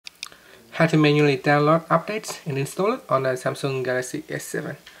How to manually download updates and install it on the Samsung Galaxy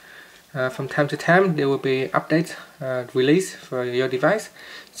S7. From time to time there will be updates released for your device,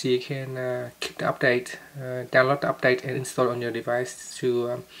 so you can keep the update, download the update and install it on your device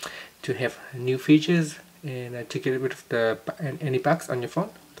to have new features and to get rid of any bugs on your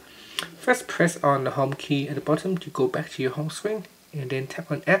phone. First, press on the home key at the bottom to go back to your home screen, and then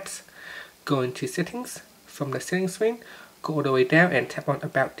tap on apps, go into settings. From the settings screen, go all the way down and tap on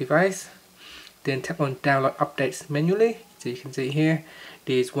about device, then tap on download updates manually. So you can see here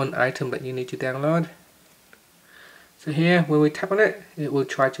there's one item that you need to download. So here when we tap on it, it will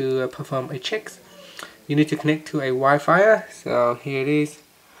try to perform a check. You need to connect to a Wi-Fi, so here it is.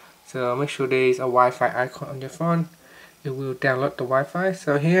 So make sure there is a Wi-Fi icon on your phone. It will download the Wi-Fi.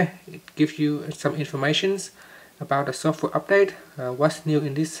 So here it gives you some informations about the software update, what's new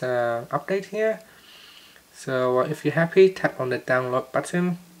in this update here. So if you're happy, tap on the download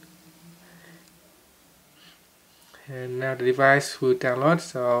button, and now the device will download.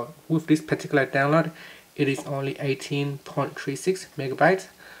 So with this particular download, it is only 18.36 megabytes,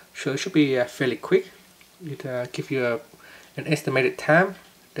 so it should be fairly quick. It gives you an estimated time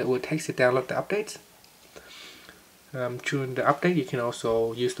that will take to download the updates. During the update, you can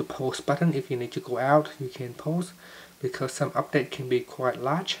also use the pause button. If you need to go out, you can pause, because some update can be quite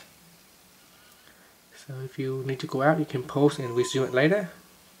large. So if you need to go out, you can pause and resume it later.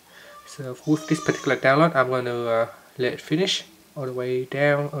 So with this particular download, I'm going to let it finish all the way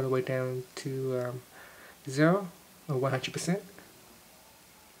down to 0 or 100%.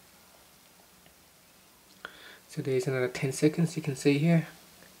 So there's another 10 seconds you can see here.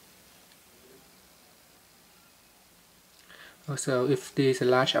 Also, if there's a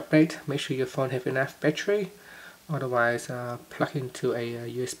large update, make sure your phone have enough battery, otherwise plug into a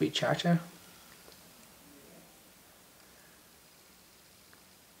USB charger.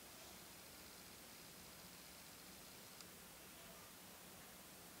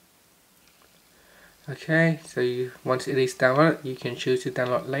 Okay, so once it is downloaded, you can choose to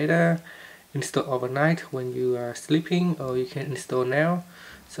download later, install overnight when you are sleeping, or you can install now.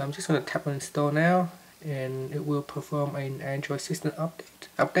 So I'm just going to tap on install now, and it will perform an Android system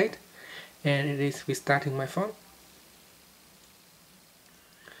update, and it is restarting my phone.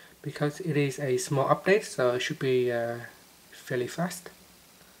 Because it is a small update, so it should be fairly fast.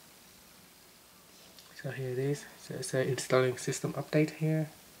 So here it is. So it's an installing system update here.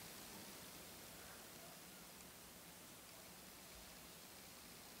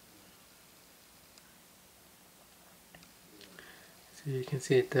 So you can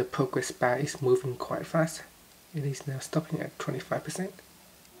see the progress bar is moving quite fast. It is now stopping at 25%.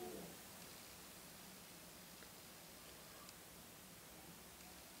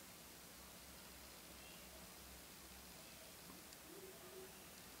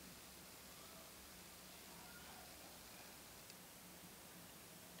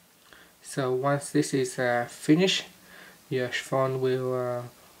 So once this is finished, your phone will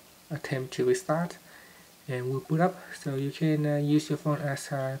attempt to restart and will boot up, so you can use your phone as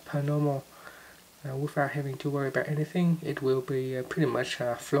per normal without having to worry about anything. It will be pretty much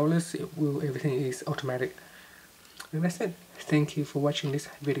flawless. Everything is automatic. And that's it. Thank you for watching this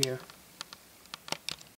video.